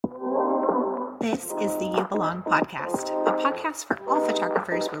This is the You Belong podcast, a podcast for all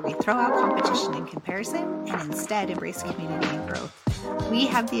photographers where we throw out competition and comparison and instead embrace community and growth. We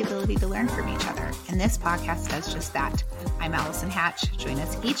have the ability to learn from each other, and this podcast does just that. I'm Allison Hatch. Join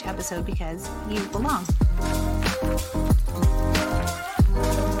us each episode because you belong.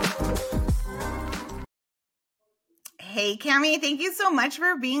 Hey, Kami, thank you so much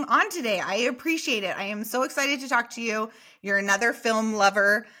for being on today. I appreciate it. I am so excited to talk to you. You're another film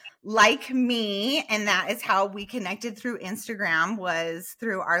lover like me, and that is how we connected through Instagram, was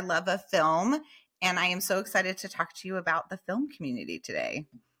through our love of film. And I am so excited to talk to you about the film community today.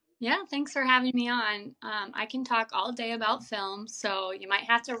 Yeah, thanks for having me on. I can talk all day about film, so you might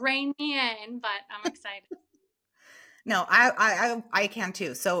have to rein me in, but I'm excited. No, I can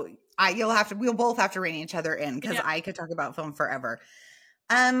too. So we'll both have to rein each other in because I could talk about film forever.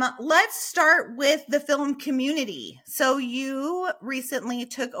 Let's start with the film community. So you recently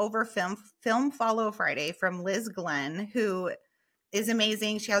took over Film Follow Friday from Liz Glenn, who is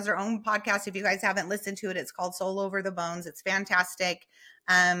amazing. She has her own podcast. If you guys haven't listened to it, it's called Soul Over the Bones. It's fantastic.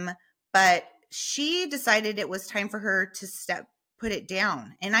 But she decided it was time for her to put it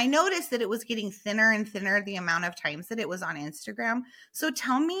down. And I noticed that it was getting thinner and thinner the amount of times that it was on Instagram. So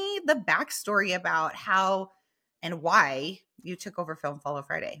tell me the backstory about how and why you took over Film Follow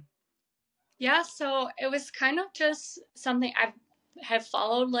Friday. Yeah, so it was kind of just something I have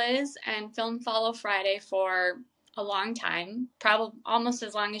followed Liz and Film Follow Friday for a long time, probably almost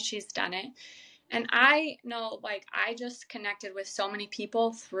as long as she's done it. And I know, I just connected with so many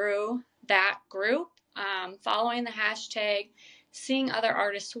people through that group, following the hashtag, seeing other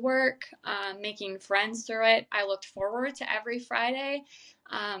artists' work, making friends through it. I looked forward to every Friday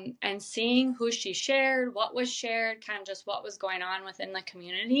and seeing who she shared, what was shared, kind of just what was going on within the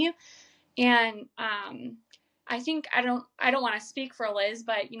community. And I think I don't want to speak for Liz,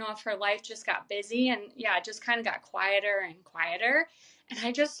 but if her life just got busy and it just kind of got quieter and quieter. And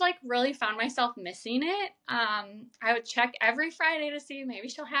I just really found myself missing it. I would check every Friday to see maybe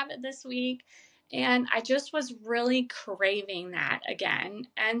she'll have it this week. And I just was really craving that again.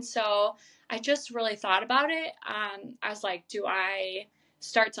 And so I just really thought about it. I was like, do I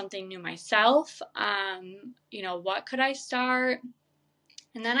start something new myself? What could I start?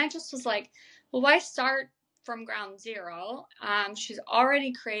 And then I just was like, well, why start from ground zero? She's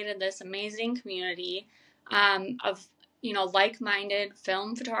already created this amazing community of like-minded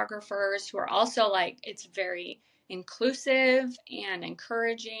film photographers who are also it's very inclusive and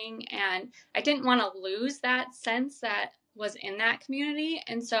encouraging. And I didn't want to lose that sense that was in that community.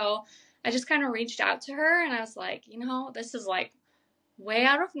 And so I just kind of reached out to her and I was like, this is way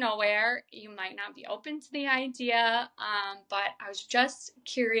out of nowhere. You might not be open to the idea, but I was just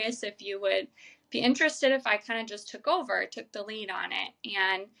curious if you would be interested if I kind of just took the lead on it.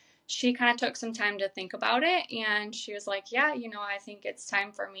 And she kind of took some time to think about it, and she was like, yeah, I think it's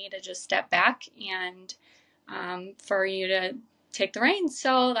time for me to just step back and for you to take the reins.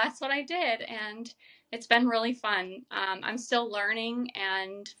 So that's what I did, and it's been really fun. I'm still learning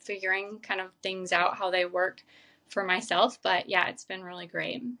and figuring kind of things out, how they work for myself, but it's been really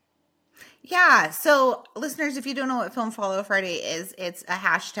great. Yeah. So listeners, if you don't know what Film Follow Friday is, it's a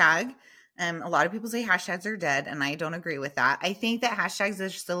hashtag. A lot of people say hashtags are dead, and I don't agree with that. I think that hashtags are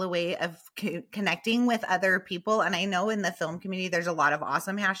still a way of connecting with other people. And I know in the film community, there's a lot of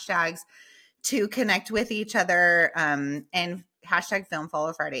awesome hashtags to connect with each other. And hashtag Film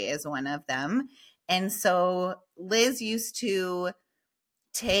Follow Friday is one of them. And so Liz used to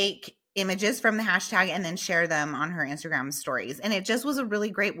take images from the hashtag and then share them on her Instagram stories. And it just was a really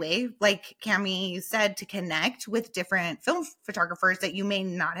great way, like Kami said, to connect with different film photographers that you may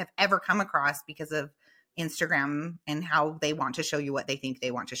not have ever come across because of Instagram and how they want to show you what they think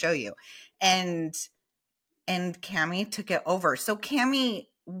they want to show you. And Kami took it over. So Kami,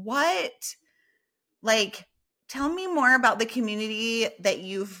 tell me more about the community that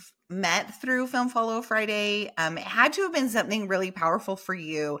you've met through Film Follow Friday. It had to have been something really powerful for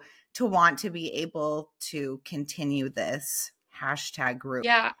you to want to be able to continue this hashtag group.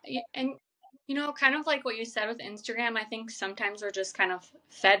 Yeah. And, kind of like what you said with Instagram, I think sometimes we're just kind of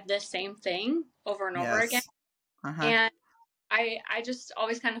fed the same thing over and over again. Uh-huh. And I just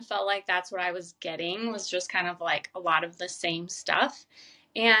always kind of felt like that's what I was getting, was just kind of a lot of the same stuff.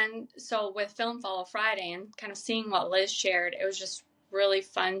 And so with Film Follow Friday and kind of seeing what Liz shared, it was just really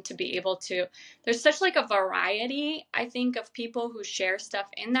fun to be able to, there's such a variety, I think, of people who share stuff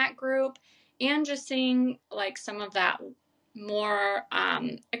in that group, and just seeing some of that more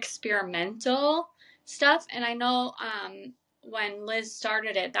experimental stuff. And I know when Liz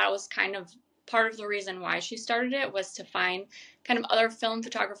started it, that was kind of part of the reason why she started it was to find kind of other film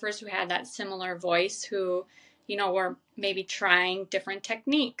photographers who had that similar voice, who, were maybe trying different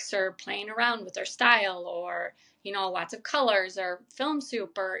techniques or playing around with their style, or, lots of colors or film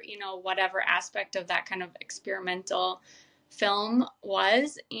soup, or, whatever aspect of that kind of experimental film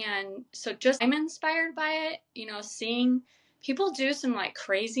was. And so just I'm inspired by it, seeing people do some like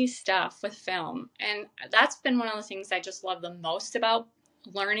crazy stuff with film. And that's been one of the things I just love the most about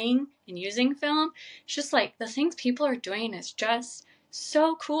learning and using film. It's just like the things people are doing is just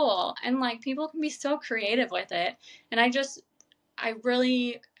so cool, and like people can be so creative with it. And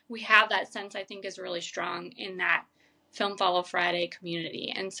we have that sense, I think, is really strong in that Film Follow Friday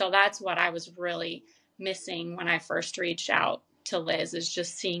community. And so that's what I was really missing when I first reached out to Liz, is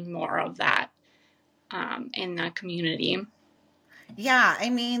just seeing more of that in the community. Yeah, I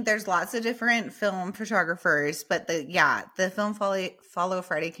mean, there's lots of different film photographers, but the Film Follow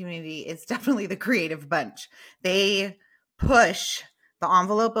Friday community is definitely the creative bunch. They push the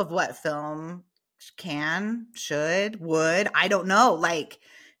envelope of what film can, should, would, I don't know, like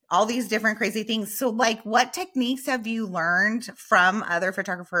all these different crazy things. So like what techniques have you learned from other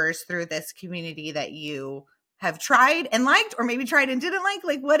photographers through this community that you have tried and liked, or maybe tried and didn't like?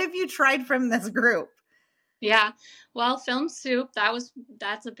 Like what have you tried from this group? Yeah. Well, film soup,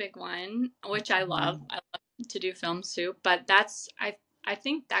 that's a big one, which I love. Mhm. I love to do film soup, but I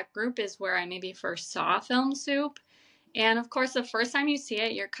think that group is where I maybe first saw film soup. And of course, the first time you see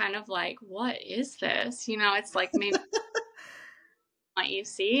it, you're kind of like, what is this? It's like maybe what you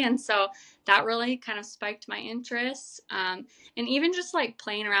see. And so that really kind of spiked my interest. And even just like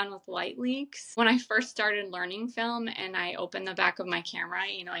playing around with light leaks. When I first started learning film and I opened the back of my camera,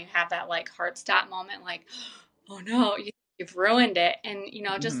 you have that like heart stop moment, like, oh no, you've ruined it. And,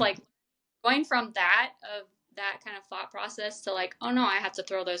 just Mhm. like going from that kind of thought process to like, oh no, I have to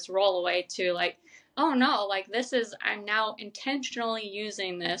throw this roll away, to like, oh no, like I'm now intentionally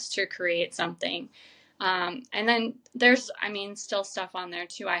using this to create something. And then there's, still stuff on there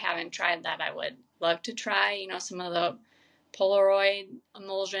too I haven't tried that I would love to try. Some of the Polaroid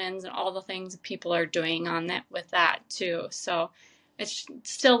emulsions and all the things people are doing on that with that too. So it's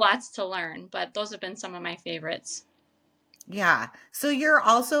still lots to learn, but those have been some of my favorites. Yeah. So you're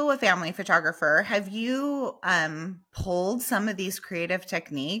also a family photographer. Have you pulled some of these creative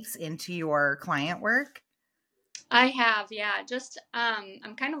techniques into your client work? I have, yeah. Just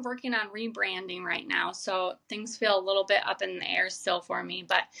I'm kind of working on rebranding right now, so things feel a little bit up in the air still for me.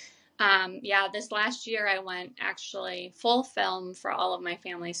 But yeah, this last year I went actually full film for all of my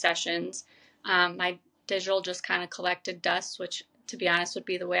family sessions. My digital just kind of collected dust, which, to be honest, would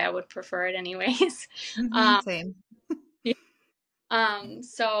be the way I would prefer it anyways. um, Same.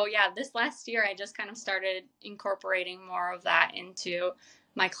 so yeah, this last year I just kind of started incorporating more of that into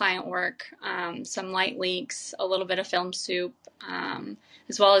my client work. Some light leaks, a little bit of film soup,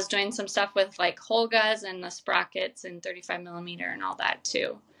 as well as doing some stuff with like Holgas and the sprockets and 35 millimeter and all that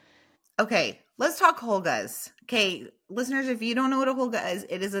too. Okay, let's talk Holgas. Okay, listeners, if you don't know what a Holga is,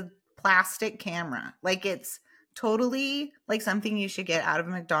 it is a plastic camera. Like it's totally like something you should get out of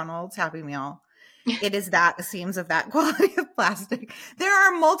a McDonald's Happy Meal. It is that, it seems, of that quality of plastic. There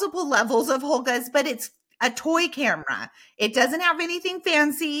are multiple levels of Holgas, but it's a toy camera. It doesn't have anything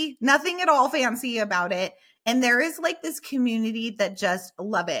fancy, nothing at all fancy about it. And there is like this community that just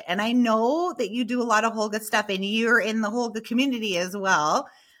love it. And I know that you do a lot of Holga stuff and you're in the Holga community as well.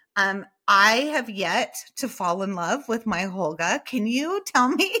 I have yet to fall in love with my Holga. Can you tell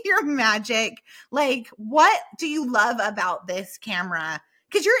me your magic? Like, what do you love about this camera?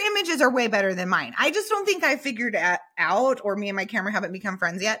 Because your images are way better than mine. I just don't think I figured it out, or me and my camera haven't become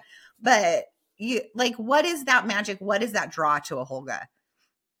friends yet. But you like, what is that magic? What is that draw to a Holga?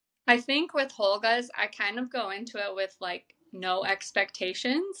 I think with Holgas, I kind of go into it with like no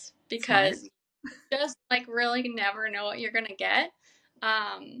expectations, Smart. because just like really never know what you're gonna get.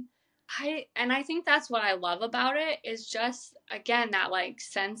 Um, I think that's what I love about it, is just again that like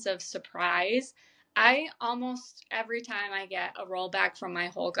sense of surprise. I almost every time I get a rollback from my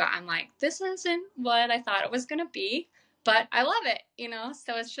Holga, I'm like, this isn't what I thought it was gonna be, but I love it.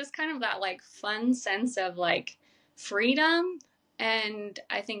 So it's just kind of that like fun sense of like freedom, and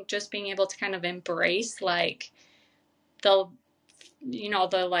I think just being able to kind of embrace like the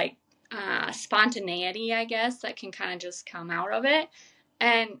the like spontaneity, I guess, that can kind of just come out of it.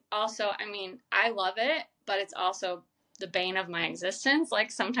 And also, I love it, but it's also the bane of my existence.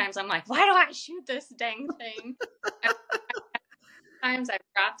 Like sometimes I'm like, why do I shoot this dang thing? Times I've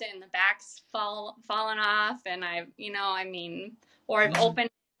dropped it and the back's fallen off, and or I've opened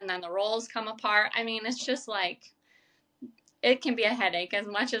it and then the rolls come apart. It's just like it can be a headache as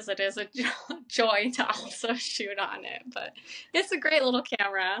much as it is a joy to also shoot on it. But it's a great little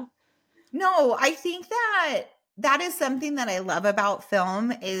camera. No, I think that that is something that I love about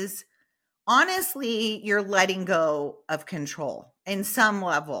film is honestly you're letting go of control in some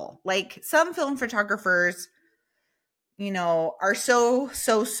level. Like some film photographers, are so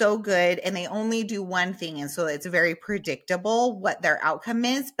good and they only do one thing. And so it's very predictable what their outcome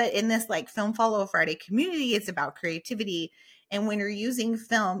is. But in this like Film Follow Friday community, it's about creativity. And when you're using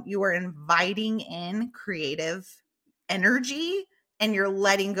film, you are inviting in creative energy and you're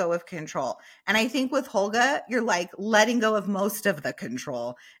letting go of control. And I think with Holga, you're like letting go of most of the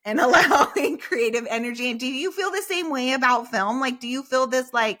control and allowing creative energy. And do you feel the same way about film? Like, do you feel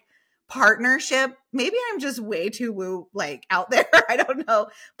this like partnership? Maybe I'm just way too woo like out there. I don't know.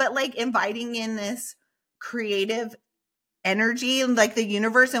 But like inviting in this creative energy and like the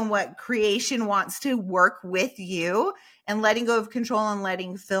universe and what creation wants to work with you and letting go of control and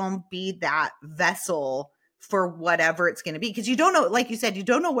letting film be that vessel for whatever it's going to be. Because you don't know, like you said, you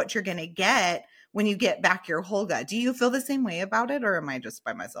don't know what you're going to get when you get back your Holga. Do you feel the same way about it, or am I just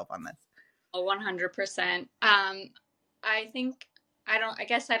by myself on this? 100%. I think I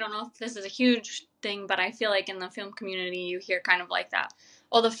guess I don't know if this is a huge thing, but I feel like in the film community you hear kind of like that.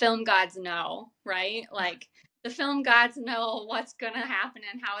 Oh, the film gods know, right? Like the film gods know what's going to happen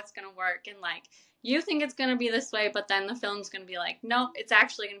and how it's going to work, and like you think it's going to be this way, but then the film's going to be like, no, it's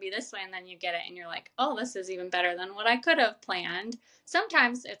actually going to be this way, and then you get it and you're like, oh, this is even better than what I could have planned.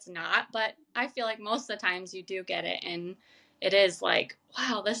 Sometimes it's not, but I feel like most of the times you do get it, and it is like,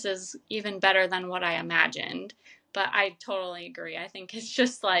 wow, this is even better than what I imagined. But I totally agree. I think it's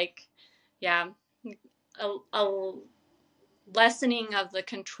just like, yeah, a lessening of the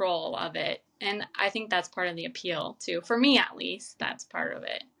control of it. And I think that's part of the appeal too. For me, at least, that's part of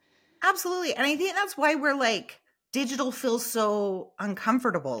it. Absolutely. And I think that's why we're like, digital feels so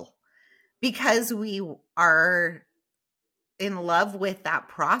uncomfortable because we are in love with that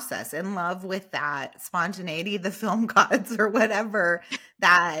process, in love with that spontaneity, the film gods or whatever,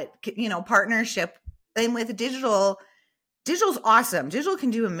 that, partnership. And with digital's awesome. Digital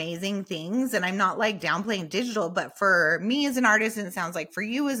can do amazing things. And I'm not like downplaying digital, but for me as an artist, and it sounds like for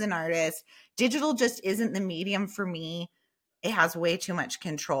you as an artist, digital just isn't the medium for me. It has way too much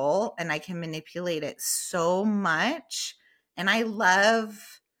control and I can manipulate it so much. And I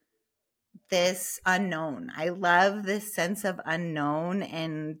love this unknown. I love this sense of unknown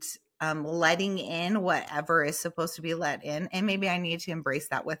and letting in whatever is supposed to be let in. And maybe I need to embrace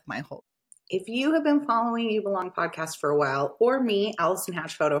that with my whole. If you have been following You Belong podcast for a while, or me, Allison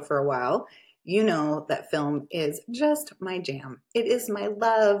Hatch Photo, for a while, you know that film is just my jam. It is my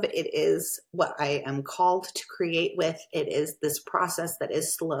love. It is what I am called to create with. It is this process that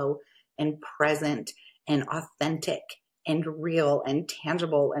is slow and present and authentic and real and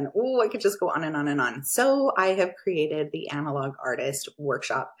tangible. And I could just go on and on and on. So I have created the Analog Artist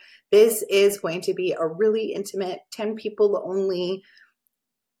Workshop. This is going to be a really intimate, 10 people only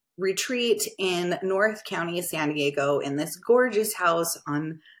retreat in North County, San Diego, in this gorgeous house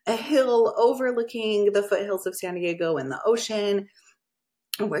on a hill overlooking the foothills of San Diego and the ocean.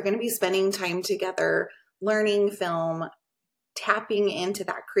 We're going to be spending time together, learning film, tapping into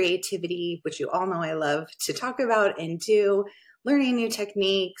that creativity, which you all know I love to talk about and do, learning new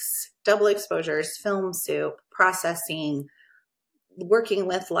techniques, double exposures, film soup, processing, working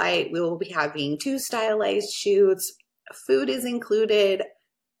with light. We will be having 2 stylized shoots. Food is included.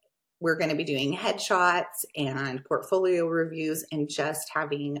 We're going to be doing headshots and portfolio reviews and just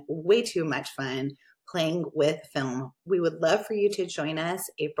having way too much fun playing with film. We would love for you to join us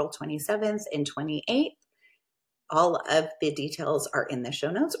April 27th and 28th. All of the details are in the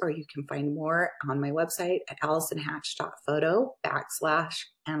show notes, or you can find more on my website at allisonhatch.photo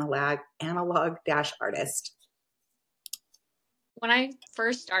 /analog-artist. When I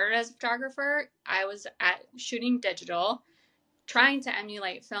first started as a photographer, I was at shooting digital, trying to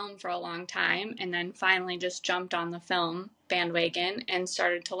emulate film for a long time, and then finally just jumped on the film bandwagon and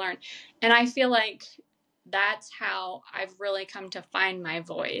started to learn. And I feel like that's how I've really come to find my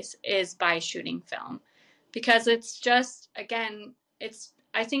voice, is by shooting film, because it's just, again, it's,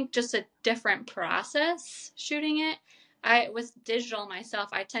 I think, just a different process shooting it. With digital myself,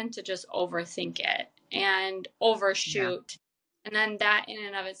 I tend to just overthink it and overshoot. And then that in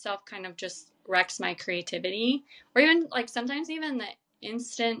and of itself kind of just wrecks my creativity. Or even like sometimes even the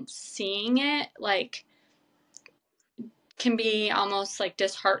instant seeing it like can be almost like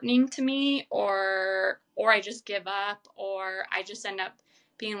disheartening to me, or I just give up, or I just end up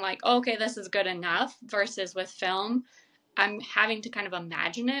being like, oh, okay, this is good enough. Versus with film, I'm having to kind of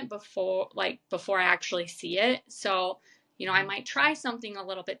imagine it before I actually see it. So I might try something a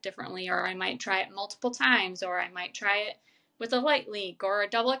little bit differently, or I might try it multiple times, or I might try it with a light leak or a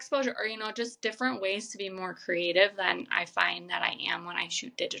double exposure, or, just different ways to be more creative than I find that I am when I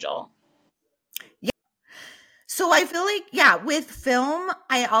shoot digital. Yeah. So I feel like, yeah, with film,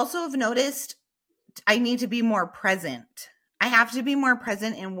 I also have noticed I need to be more present. I have to be more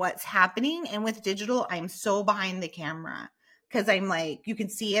present in what's happening. And with digital, I'm so behind the camera because I'm like, you can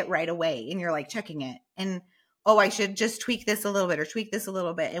see it right away and you're like checking it. And oh, I should just tweak this a little bit or tweak this a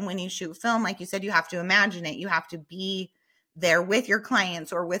little bit. And when you shoot film, like you said, you have to imagine it. You have to be there with your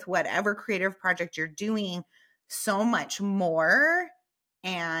clients or with whatever creative project you're doing so much more,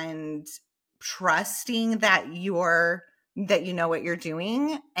 and trusting that you know what you're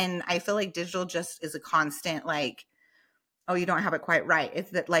doing. And I feel like digital just is a constant, like, oh, you don't have it quite right.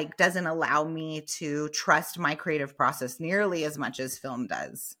 It's that, like, doesn't allow me to trust my creative process nearly as much as film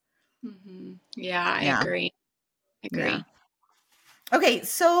does. Mm-hmm. Yeah, I Yeah. agree. Yeah. Okay.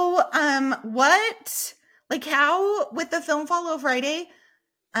 So, how, with the Film Follow Friday,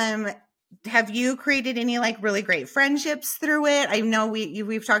 have you created any like really great friendships through it? I know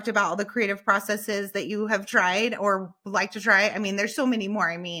we've talked about all the creative processes that you have tried or like to try. I mean, there's so many more.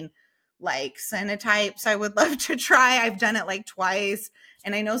 I mean, like Cenotypes, I would love to try. I've done it like twice,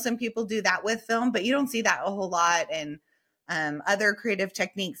 and I know some people do that with film, but you don't see that a whole lot. And other creative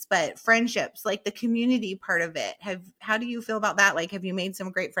techniques, but friendships, like the community part of it. How do you feel about that? Like, have you made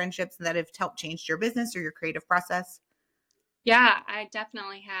some great friendships that have helped change your business or your creative process? Yeah, I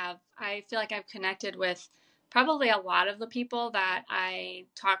definitely have. I feel like I've connected with probably a lot of the people that I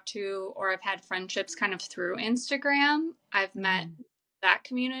talk to or I've had friendships kind of through Instagram. I've met that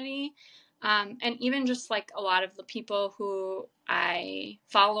community. And even just like a lot of the people who I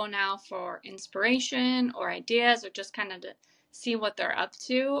follow now for inspiration or ideas or just kind of to see what they're up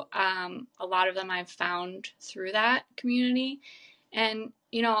to. A lot of them I've found through that community. And,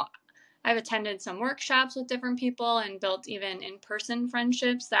 I've attended some workshops with different people and built even in-person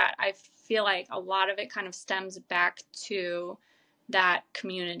friendships that I feel like a lot of it kind of stems back to that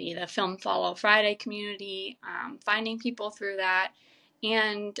community, the Film Follow Friday community, finding people through that,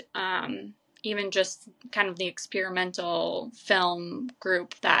 and even just kind of the experimental film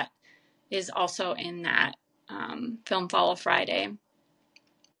group that is also in that Film Follow Friday.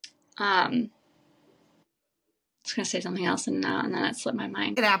 I was going to say something else and then it slipped my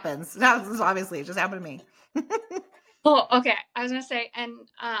mind. It happens. That's obviously, it just happened to me. Oh, okay. I was going to say, and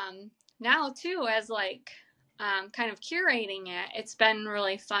now too, as like kind of curating it, it's been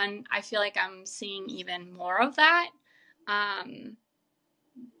really fun. I feel like I'm seeing even more of that.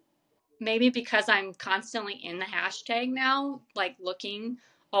 Maybe because I'm constantly in the hashtag now, like looking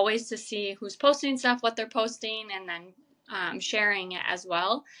always to see who's posting stuff, what they're posting, and then sharing it as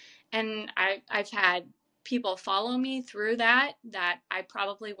well. And I've had people follow me through that I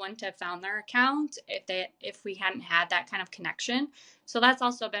probably wouldn't have found their account if we hadn't had that kind of connection. So that's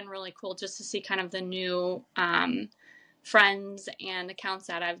also been really cool just to see kind of the new friends and accounts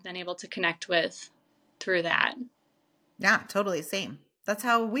that I've been able to connect with through that. Yeah, totally. Same. That's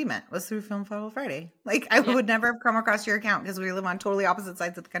how we met, was through Film Follow Friday. Like, I would never have come across your account because we live on totally opposite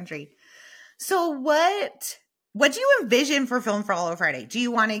sides of the country. So what do you envision for Film Follow Friday? Do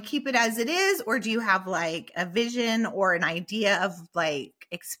you want to keep it as it is, or do you have like a vision or an idea of like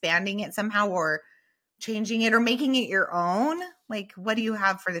expanding it somehow or changing it or making it your own? Like, what do you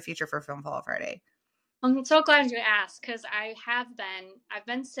have for the future for Film Follow Friday? I'm so glad you asked because I've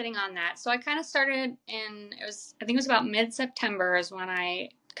been sitting on that. So I kind of started I think it was about mid-September is when I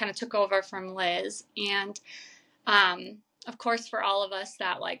kind of took over from Liz. And of course, for all of us,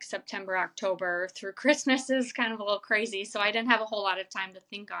 that like September, October through Christmas is kind of a little crazy. So I didn't have a whole lot of time to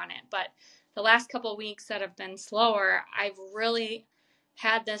think on it. But the last couple of weeks that have been slower, I've really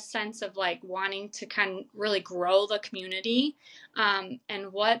had this sense of like wanting to kind of really grow the community,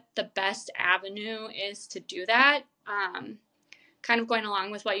 and what the best avenue is to do that. Kind of going along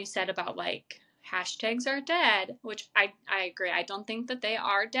with what you said about like hashtags are dead, which I agree. I don't think that they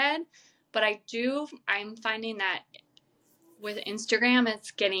are dead, but I'm finding that with Instagram,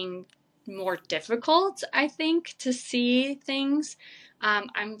 it's getting more difficult, I think, to see things.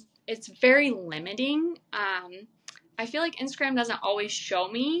 It's very limiting. I feel like Instagram doesn't always show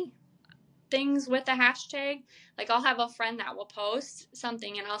me things with a hashtag. Like I'll have a friend that will post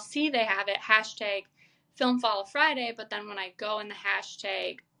something and I'll see they have it hashtag Film Follow Friday, but then when I go in the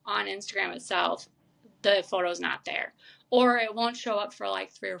hashtag on Instagram itself, the photo's not there. Or it won't show up for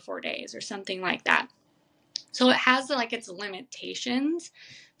like 3 or 4 days or something like that. So it has like its limitations.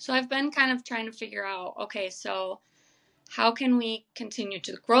 So I've been kind of trying to figure out, okay, so how can we continue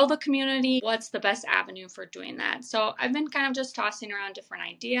to grow the community? What's the best avenue for doing that? So I've been kind of just tossing around different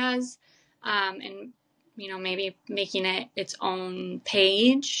ideas, and maybe making it its own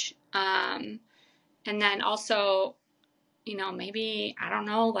page, and then also maybe, I don't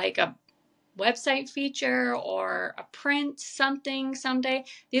know, like a website feature or a print something someday.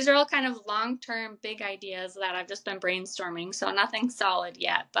 These are all kind of long-term big ideas that I've just been brainstorming, so nothing solid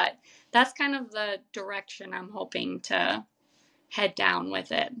yet, but that's kind of the direction I'm hoping to head down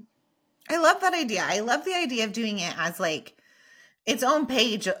with it. I love that idea. I love the idea of doing it as like its own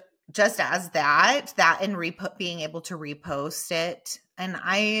page, just as that and being able to repost it. And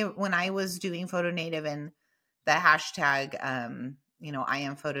when I was doing Photo Native and the hashtag, I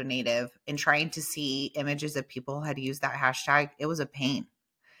am Photo Native, and trying to see images of people had used that hashtag, it was a pain.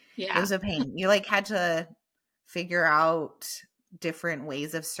 Yeah. It was a pain. You like had to figure out different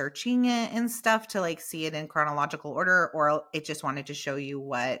ways of searching it and stuff to like see it in chronological order, or it just wanted to show you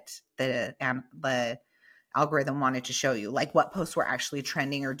what the algorithm wanted to show you, like what posts were actually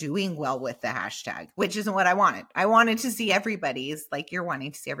trending or doing well with the hashtag, which isn't what I wanted. I wanted to see everybody's, like you're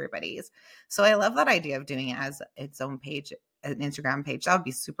wanting to see everybody's. So I love that idea of doing it as its own page, an Instagram page. That would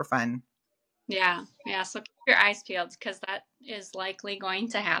be super fun. Yeah. So keep your eyes peeled, because that is likely going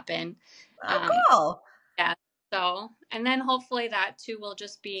to happen. Oh, cool. Yeah. So, and then hopefully that too will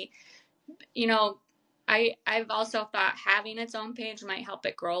just be, I've also thought having its own page might help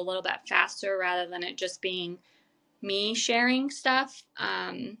it grow a little bit faster rather than it just being me sharing stuff.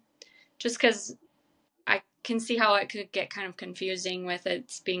 Just because I can see how it could get kind of confusing with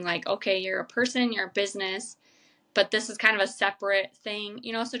it being like, okay, you're a person, you're a business, but this is kind of a separate thing,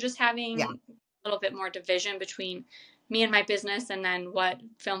 so just having a little bit more division between me and my business, and then what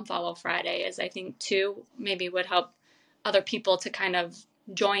Film Follow Friday is, I think too, maybe would help other people to kind of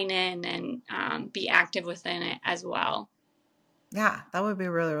join in and be active within it as well. Yeah, that would be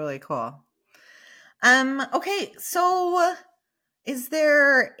really, really cool. Okay, so is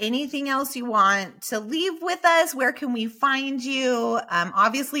there anything else you want to leave with us? Where can we find you?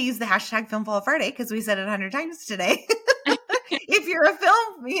 Obviously use the hashtag Film Follow Friday, because we said it 100 times today. If you're a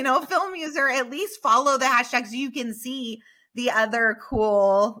film user, at least follow the hashtag so you can see the other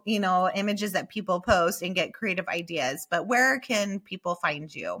cool, images that people post and get creative ideas. But where can people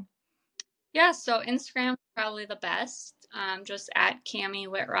find you? Yeah, so Instagram is probably the best, just at Kami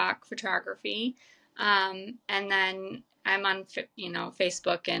Wittrock Photography. And then I'm on,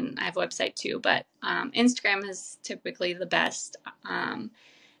 Facebook, and I have a website too, but Instagram is typically the best. And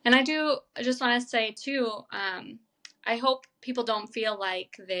I just want to say too, I hope people don't feel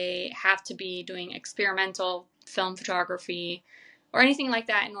like they have to be doing experimental film photography or anything like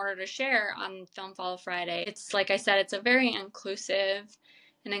that in order to share on Film Follow Friday. It's like I said, it's a very inclusive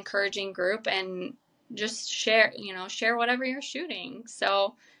and encouraging group, and just share whatever you're shooting.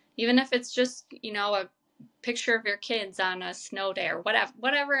 So even if it's just, a picture of your kids on a snow day or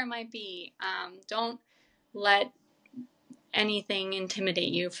whatever it might be, don't let anything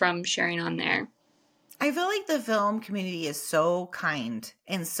intimidate you from sharing on there. I feel like the film community is so kind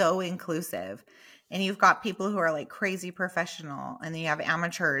and so inclusive. And you've got people who are like crazy professional, and then you have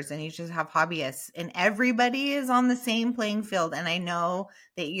amateurs, and you just have hobbyists, and everybody is on the same playing field. And I know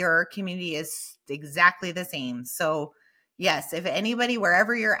that your community is exactly the same. So yes, if anybody,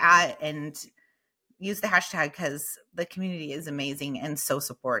 wherever you're at, and use the hashtag, because the community is amazing and so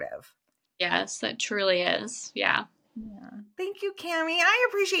supportive. Yes, that truly is. Yeah. Thank you, Kami. I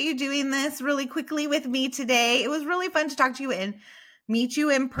appreciate you doing this really quickly with me today. It was really fun to talk to you and meet you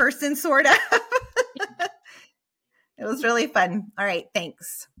in person, sort of. It was really fun. All right.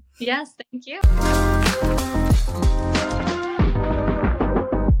 Thanks. Yes. Thank you.